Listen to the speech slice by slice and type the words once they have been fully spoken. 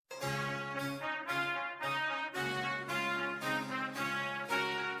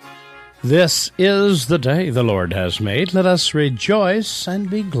This is the day the Lord has made. Let us rejoice and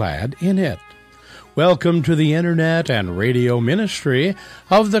be glad in it. Welcome to the Internet and radio ministry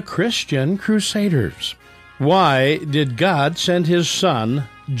of the Christian Crusaders. Why did God send His Son,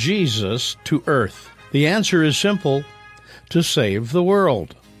 Jesus, to earth? The answer is simple: to save the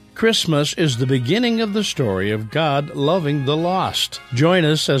world. Christmas is the beginning of the story of God loving the lost. Join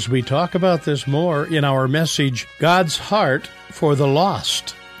us as we talk about this more in our message, God's Heart for the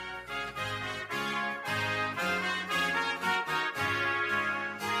Lost.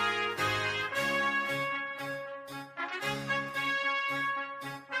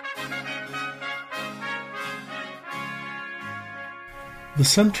 The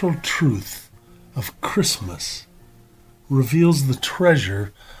central truth of Christmas reveals the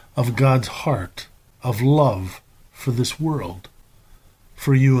treasure of God's heart of love for this world,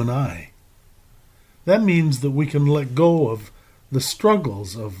 for you and I. That means that we can let go of the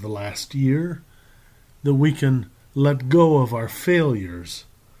struggles of the last year, that we can let go of our failures,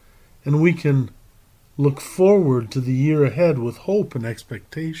 and we can look forward to the year ahead with hope and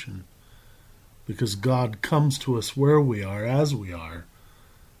expectation, because God comes to us where we are, as we are,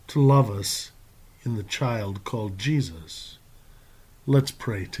 to love us in the child called Jesus. Let's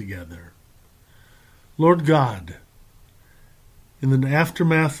pray together. Lord God, in the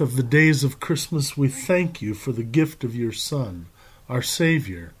aftermath of the days of Christmas, we thank you for the gift of your Son, our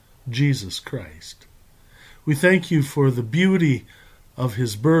Savior, Jesus Christ. We thank you for the beauty of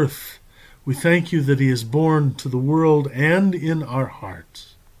his birth. We thank you that he is born to the world and in our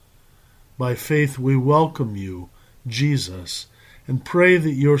hearts. By faith we welcome you, Jesus, and pray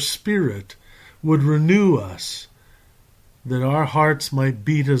that your Spirit would renew us, that our hearts might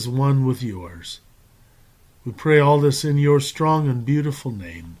beat as one with yours. We pray all this in your strong and beautiful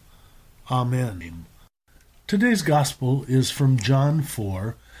name. Amen. Today's gospel is from John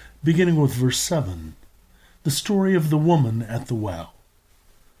 4, beginning with verse 7, the story of the woman at the well.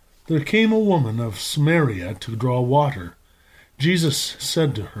 There came a woman of Samaria to draw water. Jesus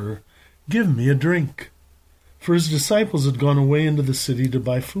said to her, "Give me a drink." For his disciples had gone away into the city to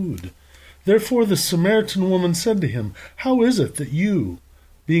buy food. Therefore the Samaritan woman said to him, "How is it that you,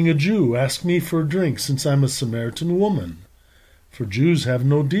 being a Jew, ask me for a drink, since I am a Samaritan woman?" For Jews have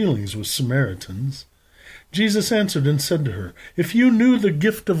no dealings with Samaritans. Jesus answered and said to her, "If you knew the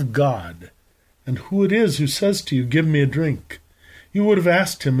gift of God, and who it is who says to you, 'Give me a drink,' you would have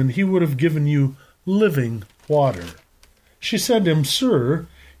asked him, and he would have given you living water." She said to him, "Sir,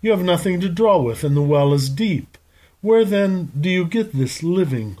 you have nothing to draw with, and the well is deep. Where then do you get this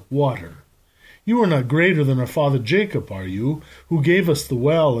living water? You are not greater than our father Jacob, are you, who gave us the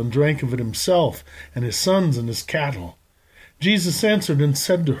well and drank of it himself, and his sons and his cattle?" Jesus answered and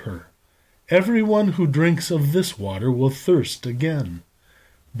said to her, "Everyone who drinks of this water will thirst again.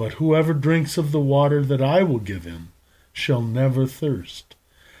 But whoever drinks of the water that I will give him shall never thirst.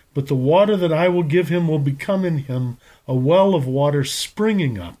 But the water that I will give him will become in him a well of water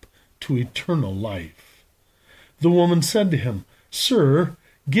springing up to eternal life." The woman said to him, "Sir,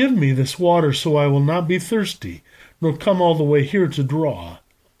 give me this water so I will not be thirsty, nor come all the way here to draw."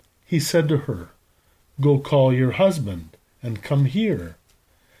 He said to her, "Go call your husband, and come here."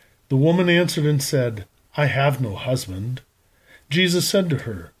 The woman answered and said, "I have no husband." Jesus said to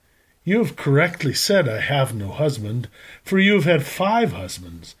her, "You have correctly said, 'I have no husband,' for you have had 5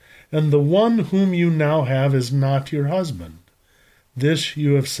 husbands, and the one whom you now have is not your husband. This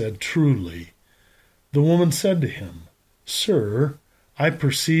you have said truly." The woman said to him, "Sir, I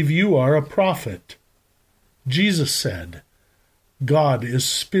perceive you are a prophet." Jesus said, "God is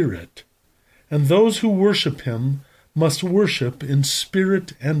spirit, and those who worship him must worship in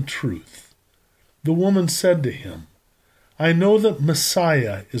spirit and truth." The woman said to him, "I know that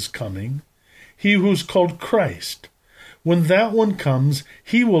Messiah is coming, he who is called Christ. When that one comes,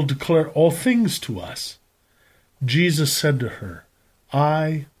 he will declare all things to us." Jesus said to her,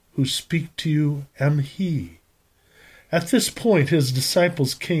 "I who speak to you am he." At this point his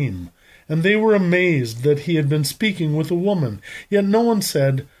disciples came, and they were amazed that he had been speaking with a woman. Yet no one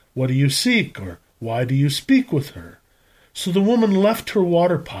said, "What do you seek?" or "Why do you speak with her?" So the woman left her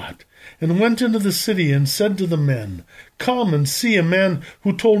water pot and went into the city and said to the men, "Come and see a man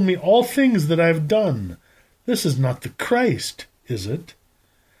who told me all things that I have done. This is not the Christ, is it?"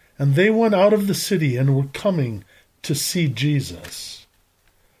 And they went out of the city and were coming to see Jesus.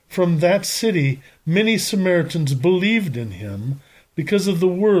 From that city many Samaritans believed in him because of the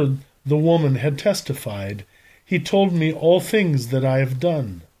word the woman had testified, "He told me all things that I have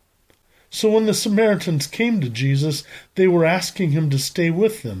done." So when the Samaritans came to Jesus, they were asking him to stay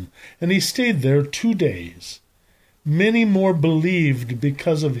with them, and he stayed there 2 days. Many more believed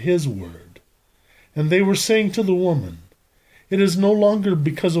because of his word. And they were saying to the woman, "It is no longer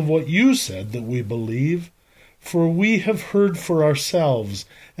because of what you said that we believe, for we have heard for ourselves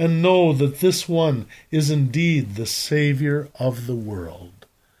and know that this one is indeed the Savior of the world."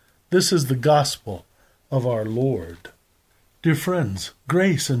 This is the gospel of our Lord. Dear friends,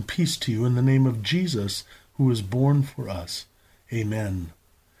 grace and peace to you in the name of Jesus, who is born for us. Amen.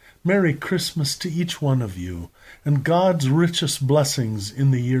 Merry Christmas to each one of you, and God's richest blessings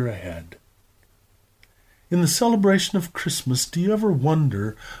in the year ahead. In the celebration of Christmas, do you ever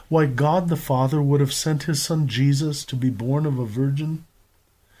wonder why God the Father would have sent his Son Jesus to be born of a virgin?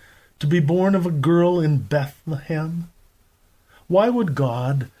 To be born of a girl in Bethlehem? Why would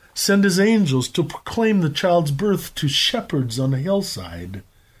God send his angels to proclaim the child's birth to shepherds on a hillside,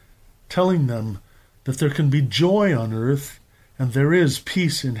 telling them that there can be joy on earth and there is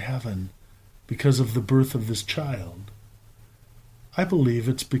peace in heaven because of the birth of this child? I believe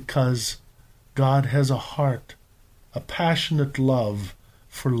it's because God has a heart, a passionate love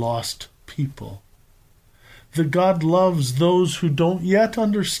for lost people. That God loves those who don't yet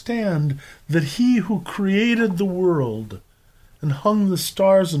understand that he who created the world and hung the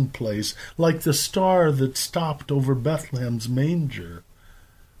stars in place, like the star that stopped over Bethlehem's manger,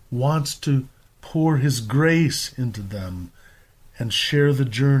 wants to pour his grace into them and share the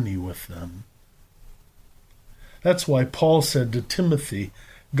journey with them. That's why Paul said to Timothy,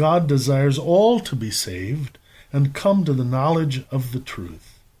 God desires all to be saved and come to the knowledge of the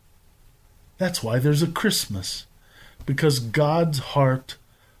truth. That's why there's a Christmas, because God's heart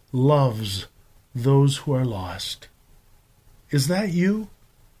loves those who are lost. Is that you?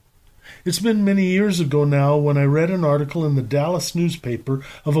 It's been many years ago now when I read an article in the Dallas newspaper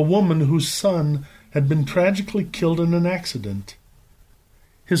of a woman whose son had been tragically killed in an accident.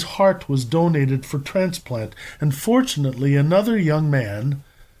 His heart was donated for transplant, and fortunately another young man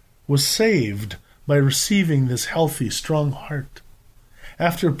was saved by receiving this healthy, strong heart.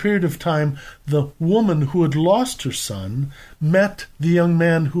 After a period of time, the woman who had lost her son met the young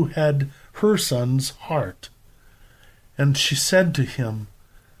man who had her son's heart. And she said to him,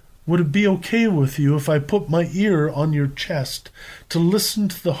 "Would it be okay with you if I put my ear on your chest to listen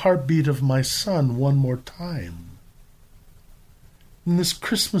to the heartbeat of my son one more time?" In this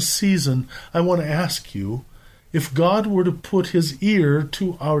Christmas season, I want to ask you, if God were to put his ear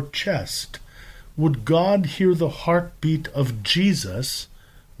to our chest, would God hear the heartbeat of Jesus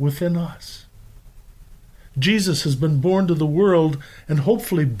within us? Jesus has been born to the world and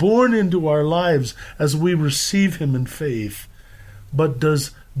hopefully born into our lives as we receive him in faith. But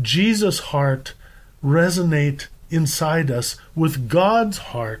does Jesus' heart resonate inside us with God's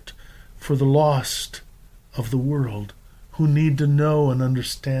heart for the lost of the world who need to know and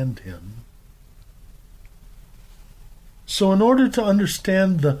understand him? So in order to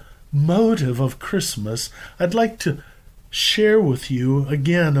understand the motive of Christmas, I'd like to share with you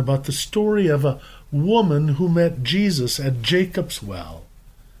again about the story of a woman who met Jesus at Jacob's well,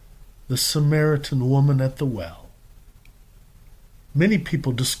 the Samaritan woman at the well. Many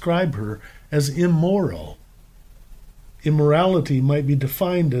people describe her as immoral. Immorality might be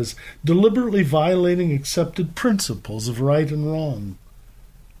defined as deliberately violating accepted principles of right and wrong.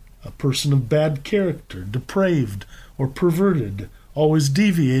 A person of bad character, depraved or perverted, always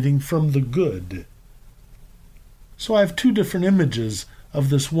deviating from the good. So I have two different images of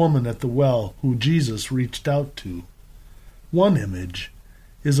this woman at the well who Jesus reached out to. One image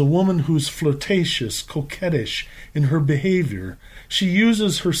is a woman who's flirtatious, coquettish in her behavior. She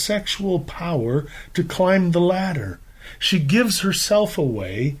uses her sexual power to climb the ladder. She gives herself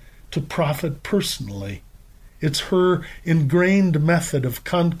away to profit personally. It's her ingrained method of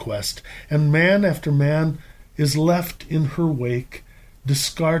conquest, and man after man is left in her wake,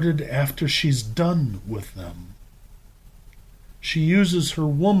 discarded after she's done with them. She uses her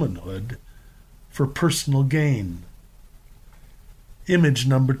womanhood for personal gain. Image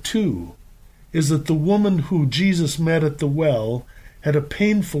number 2 is that the woman who Jesus met at the well had a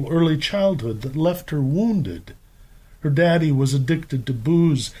painful early childhood that left her wounded. Her daddy was addicted to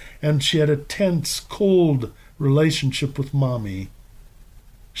booze, and she had a tense, cold relationship with Mommy.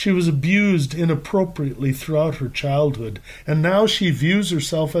 She was abused inappropriately throughout her childhood, and now she views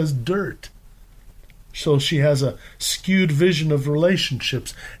herself as dirt. So she has a skewed vision of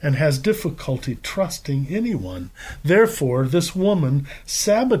relationships and has difficulty trusting anyone. Therefore, this woman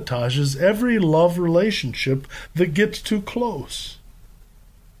sabotages every love relationship that gets too close.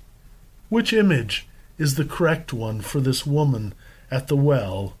 Which image is the correct one for this woman at the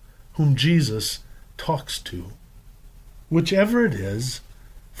well whom Jesus talks to? Whichever it is,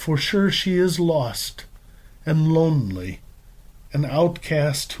 for sure she is lost and lonely, an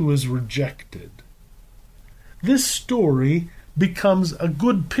outcast who is rejected. This story becomes a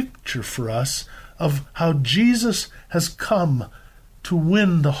good picture for us of how Jesus has come to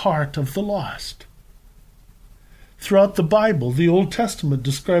win the heart of the lost. Throughout the Bible, the Old Testament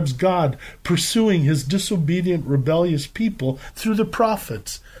describes God pursuing his disobedient, rebellious people through the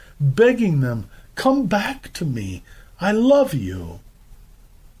prophets, begging them, "Come back to me, I love you."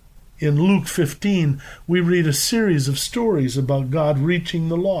 In Luke 15, we read a series of stories about God reaching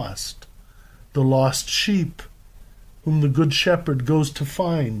the lost sheep, whom the Good Shepherd goes to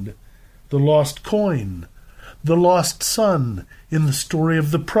find, the lost coin, the lost son in the story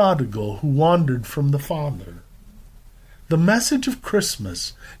of the prodigal who wandered from the father. The message of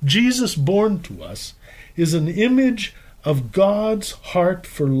Christmas, Jesus born to us, is an image of God's heart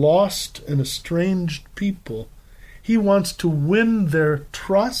for lost and estranged people. He wants to win their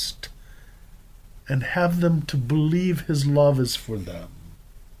trust and have them to believe his love is for them.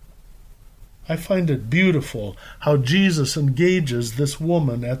 I find it beautiful how Jesus engages this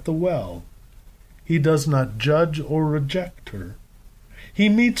woman at the well. He does not judge or reject her. He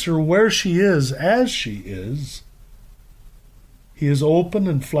meets her where she is, as she is. He is open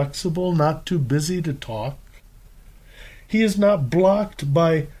and flexible, not too busy to talk. He is not blocked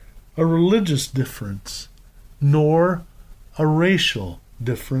by a religious difference, nor a racial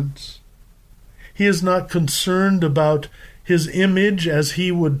difference. He is not concerned about his image as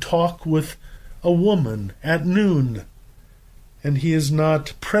he would talk with a woman at noon. And he is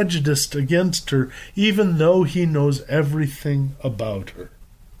not prejudiced against her, even though he knows everything about her.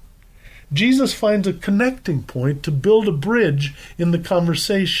 Jesus finds a connecting point to build a bridge in the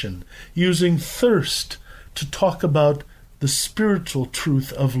conversation, using thirst to talk about the spiritual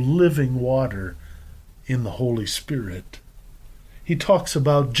truth of living water in the Holy Spirit. He talks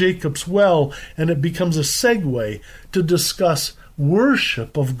about Jacob's well, and it becomes a segue to discuss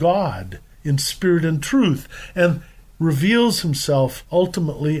worship of God in spirit and truth, and reveals himself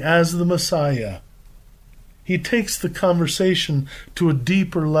ultimately as the Messiah. He takes the conversation to a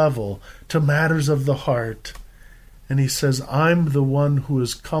deeper level, to matters of the heart, and he says, "I'm the one who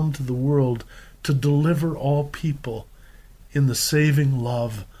has come to the world to deliver all people in the saving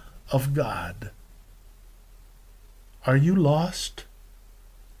love of God." Are you lost?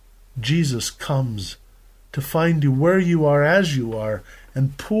 Jesus comes to find you where you are, as you are,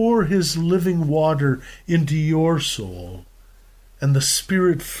 and pour his living water into your soul. And the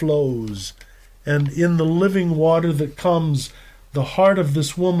Spirit flows, and in the living water that comes, the heart of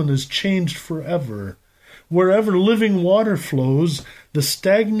this woman is changed forever. Wherever living water flows, the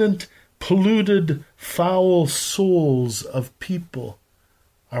stagnant, polluted, foul souls of people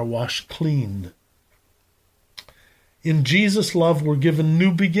are washed clean. In Jesus' love we're given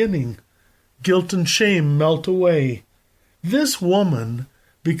new beginning. Guilt and shame melt away. This woman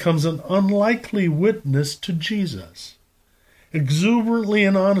becomes an unlikely witness to Jesus. Exuberantly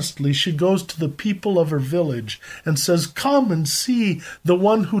and honestly, she goes to the people of her village and says, "Come and see the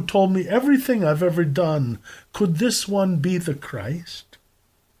one who told me everything I've ever done. Could this one be the Christ?"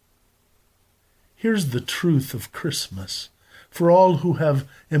 Here's the truth of Christmas for all who have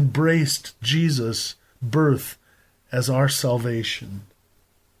embraced Jesus' birth as our salvation.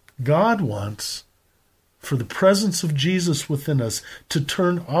 God wants for the presence of Jesus within us to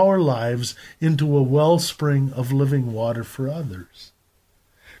turn our lives into a wellspring of living water for others.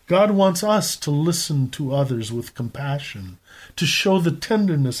 God wants us to listen to others with compassion, to show the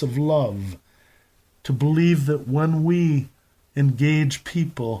tenderness of love, to believe that when we engage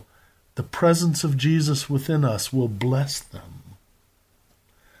people, the presence of Jesus within us will bless them.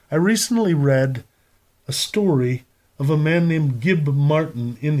 I recently read a story of a man named Gib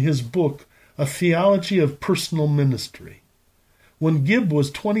Martin in his book, A Theology of Personal Ministry. When Gib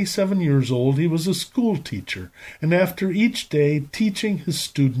was 27 years old, he was a school teacher, and after each day teaching his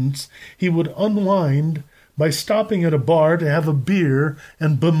students, he would unwind by stopping at a bar to have a beer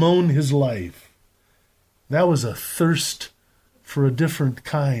and bemoan his life. That was a thirst for a different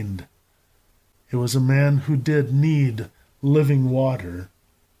kind. It was a man who did need living water.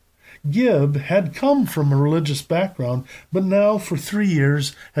 Gib had come from a religious background, but now for 3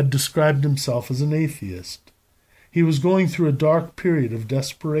 years had described himself as an atheist. He was going through a dark period of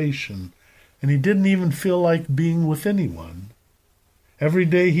desperation, and he didn't even feel like being with anyone. Every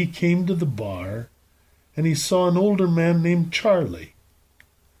day he came to the bar, and he saw an older man named Charlie.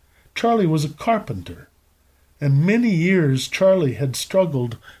 Charlie was a carpenter, and many years Charlie had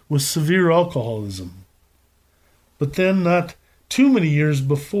struggled with severe alcoholism. But then, not too many years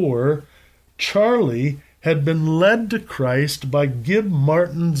before, Charlie had been led to Christ by Gib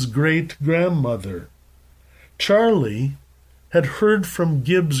Martin's great-grandmother. Charlie had heard from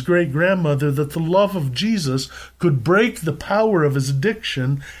Gibb's great-grandmother that the love of Jesus could break the power of his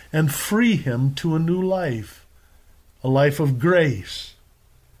addiction and free him to a new life, a life of grace.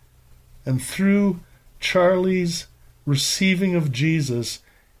 And through Charlie's receiving of Jesus,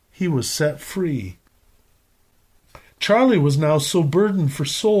 he was set free. Charlie was now so burdened for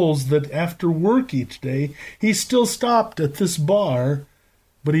souls that after work each day, he still stopped at this bar,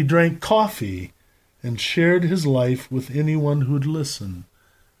 but he drank coffee and shared his life with anyone who'd listen,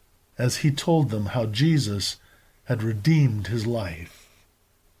 as he told them how Jesus had redeemed his life.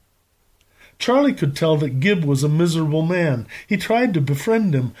 Charlie could tell that Gibb was a miserable man. He tried to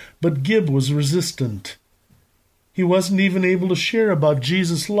befriend him, but Gibb was resistant. He wasn't even able to share about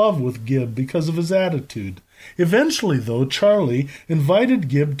Jesus' love with Gibb because of his attitude. Eventually, though, Charlie invited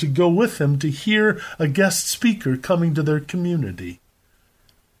Gibb to go with him to hear a guest speaker coming to their community.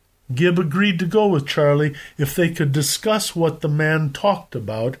 Gibb agreed to go with Charlie if they could discuss what the man talked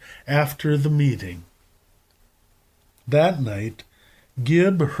about after the meeting. That night,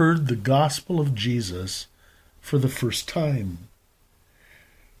 Gibb heard the gospel of Jesus for the first time.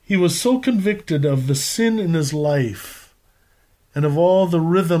 He was so convicted of the sin in his life and of all the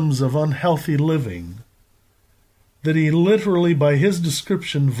rhythms of unhealthy living that he literally, by his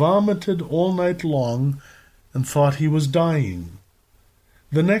description, vomited all night long and thought he was dying.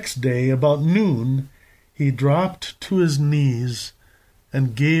 The next day, about noon, he dropped to his knees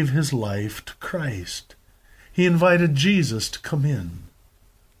and gave his life to Christ. He invited Jesus to come in.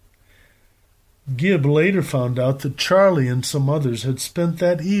 Gibb later found out that Charlie and some others had spent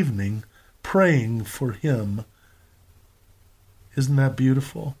that evening praying for him. Isn't that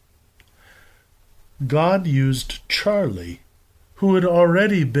beautiful? God used Charlie, who had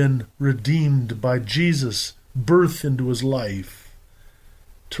already been redeemed by Jesus' birth into his life,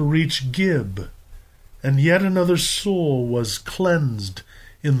 to reach Gibb, and yet another soul was cleansed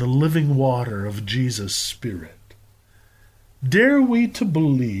in the living water of Jesus' Spirit. Dare we to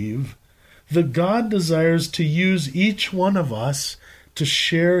believe that God desires to use each one of us to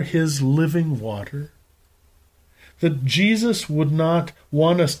share his living water? That Jesus would not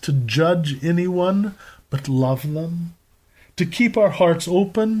want us to judge anyone, but love them? To keep our hearts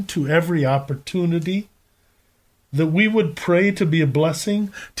open to every opportunity? That we would pray to be a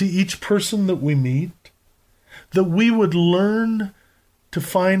blessing to each person that we meet? That we would learn to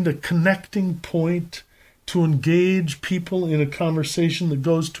find a connecting point to engage people in a conversation that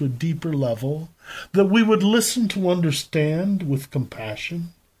goes to a deeper level, that we would listen to understand with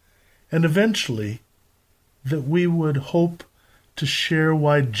compassion, and eventually that we would hope to share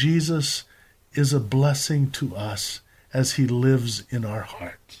why Jesus is a blessing to us as he lives in our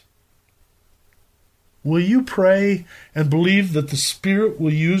hearts. Will you pray and believe that the Spirit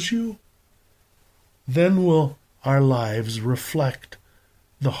will use you? Then will our lives reflect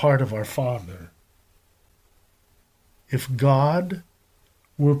the heart of our Father. If God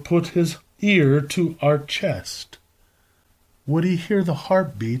were put his ear to our chest, would he hear the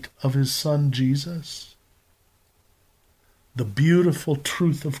heartbeat of his Son Jesus? The beautiful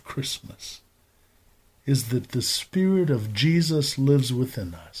truth of Christmas is that the Spirit of Jesus lives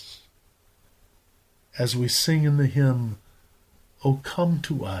within us. As we sing in the hymn, "O come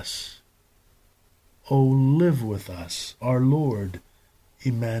to us, O live with us, our Lord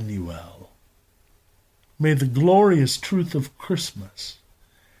Emmanuel." May the glorious truth of Christmas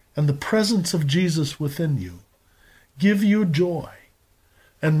and the presence of Jesus within you give you joy,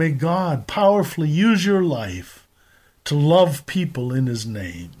 and may God powerfully use your life to love people in his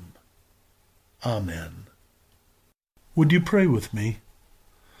name. Amen. Would you pray with me?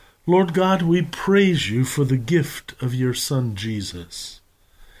 Lord God, we praise you for the gift of your Son, Jesus.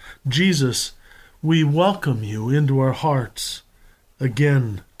 Jesus, we welcome you into our hearts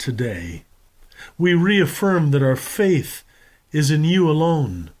again today. We reaffirm that our faith is in you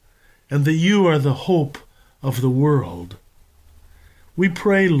alone, and that you are the hope of the world. We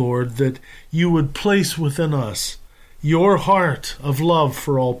pray, Lord, that you would place within us your heart of love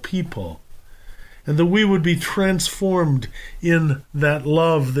for all people, and that we would be transformed in that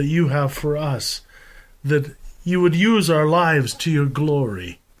love that you have for us, that you would use our lives to your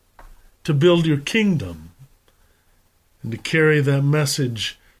glory, to build your kingdom, and to carry that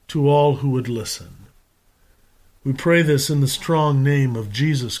message to all who would listen. We pray this in the strong name of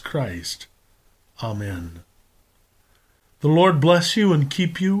Jesus Christ. Amen. The Lord bless you and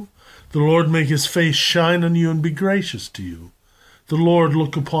keep you. The Lord make his face shine on you and be gracious to you. The Lord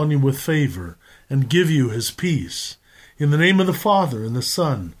look upon you with favor and give you his peace. In the name of the Father, and the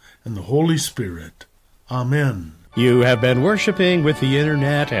Son, and the Holy Spirit. Amen. You have been worshiping with the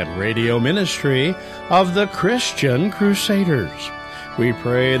Internet and radio ministry of the Christian Crusaders. We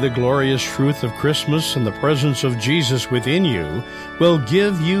pray the glorious truth of Christmas and the presence of Jesus within you will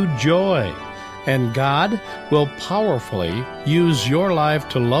give you joy, and God will powerfully use your life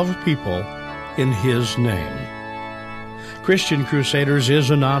to love people in His name. Christian Crusaders is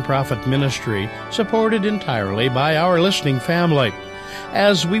a nonprofit ministry supported entirely by our listening family.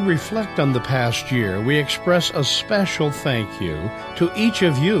 As we reflect on the past year, we express a special thank you to each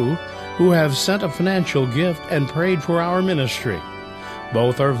of you who have sent a financial gift and prayed for our ministry.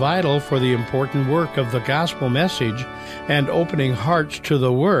 Both are vital for the important work of the gospel message and opening hearts to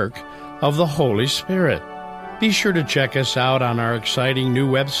the work of the Holy Spirit. Be sure to check us out on our exciting new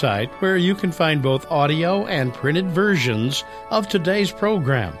website, where you can find both audio and printed versions of today's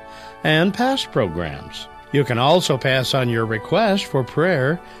program and past programs. You can also pass on your request for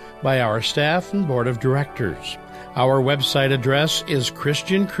prayer by our staff and board of directors. Our website address is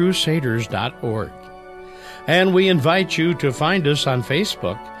ChristianCrusaders.org. And we invite you to find us on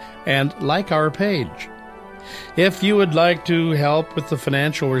Facebook and like our page. If you would like to help with the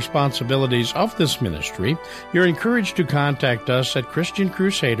financial responsibilities of this ministry, you're encouraged to contact us at Christian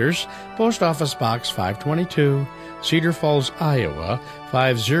Crusaders, Post Office Box 522, Cedar Falls, Iowa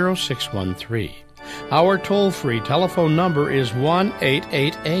 50613. Our toll-free telephone number is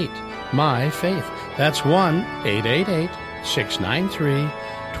 1-888-MY-FAITH. That's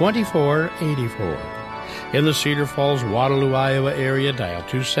 1-888-693-2484. In the Cedar Falls, Waterloo, Iowa area, dial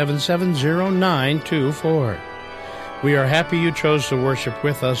 277-0924. We are happy you chose to worship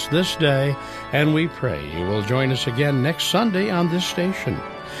with us this day, and we pray you will join us again next Sunday on this station.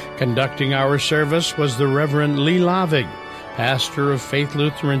 Conducting our service was the Reverend Lee Lavig, pastor of Faith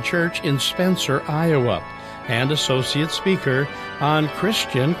Lutheran Church in Spencer, Iowa, and associate speaker on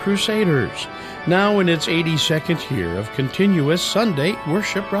Christian Crusaders, now in its 82nd year of continuous Sunday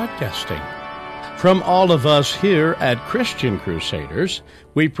worship broadcasting. From all of us here at Christian Crusaders,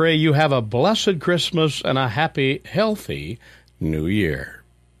 we pray you have a blessed Christmas and a happy, healthy New Year.